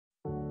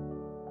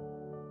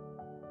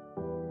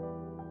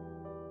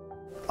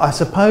I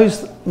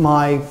suppose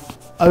my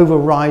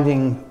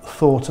overriding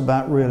thought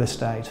about real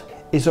estate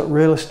is that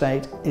real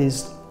estate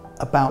is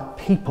about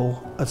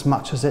people as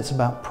much as it's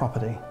about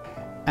property.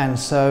 And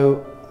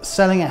so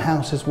selling a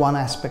house is one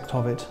aspect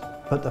of it,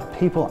 but the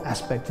people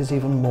aspect is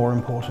even more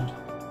important.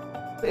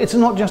 It's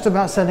not just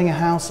about selling a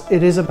house,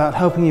 it is about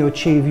helping you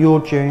achieve your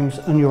dreams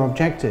and your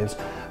objectives.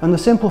 And the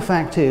simple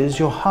fact is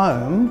your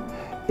home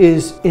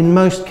is, in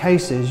most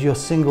cases, your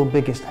single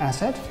biggest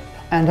asset.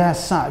 And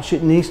as such,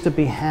 it needs to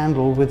be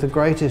handled with the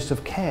greatest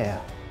of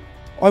care.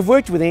 I've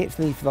worked with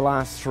Anthony for the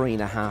last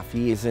 3.5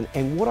 years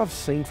and what I've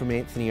seen from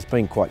Anthony has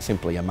been quite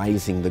simply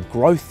amazing. The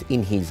growth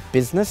in his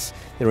business,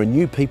 there are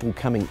new people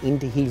coming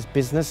into his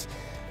business.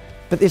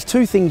 But there's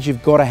two things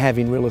you've got to have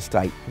in real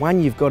estate.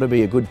 One, you've got to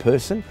be a good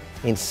person,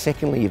 and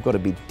secondly, you've got to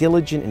be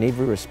diligent in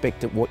every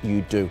respect at what you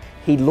do.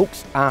 He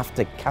looks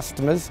after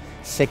customers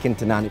second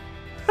to none.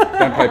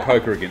 Don't play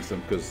poker against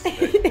him because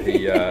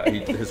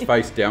his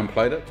face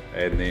downplayed it,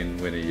 and then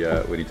when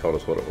he told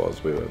us what it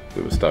was, we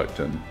were stoked,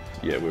 and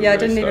yeah, we were I really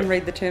didn't stoked. even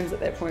read the terms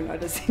at that point. I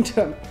just said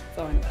to him,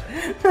 sign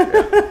it.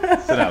 Yeah.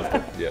 So that was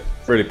good. Yeah,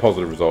 really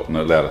positive result, and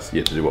it allowed us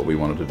to do what we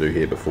wanted to do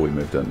here before we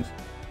moved in.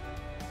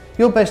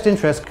 Your best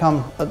interests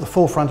come at the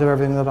forefront of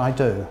everything that I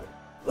do.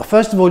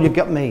 First of all, you've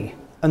got me,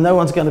 and no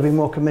one's going to be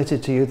more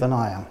committed to you than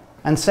I am.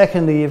 And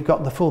secondly, you've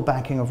got the full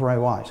backing of Ray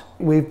White.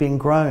 We've been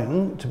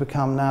grown to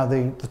become now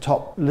the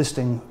top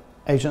listing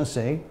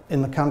agency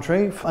in the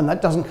country, and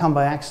that doesn't come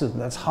by accident.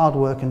 That's hard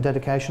work and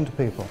dedication to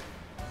people.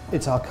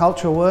 It's our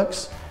culture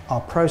works,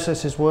 our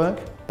processes work.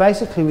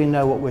 Basically, we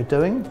know what we're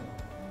doing,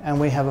 and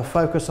we have a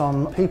focus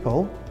on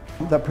people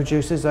that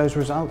produces those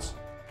results.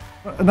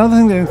 Another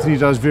thing that Anthony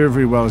does very,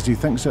 very well is he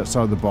thinks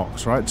outside the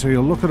box, right? So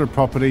he'll look at a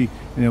property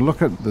and he'll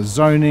look at the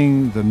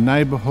zoning, the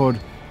neighbourhood,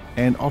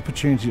 and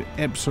opportunity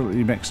to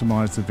absolutely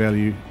maximise the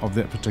value of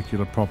that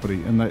particular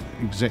property in that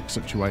exact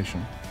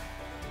situation.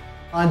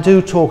 I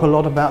do talk a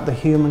lot about the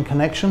human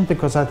connection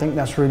because I think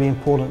that's really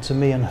important to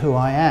me and who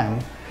I am,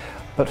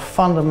 but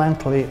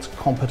fundamentally it's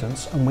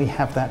competence, and we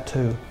have that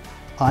too.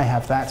 I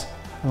have that,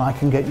 and I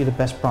can get you the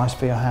best price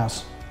for your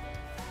house.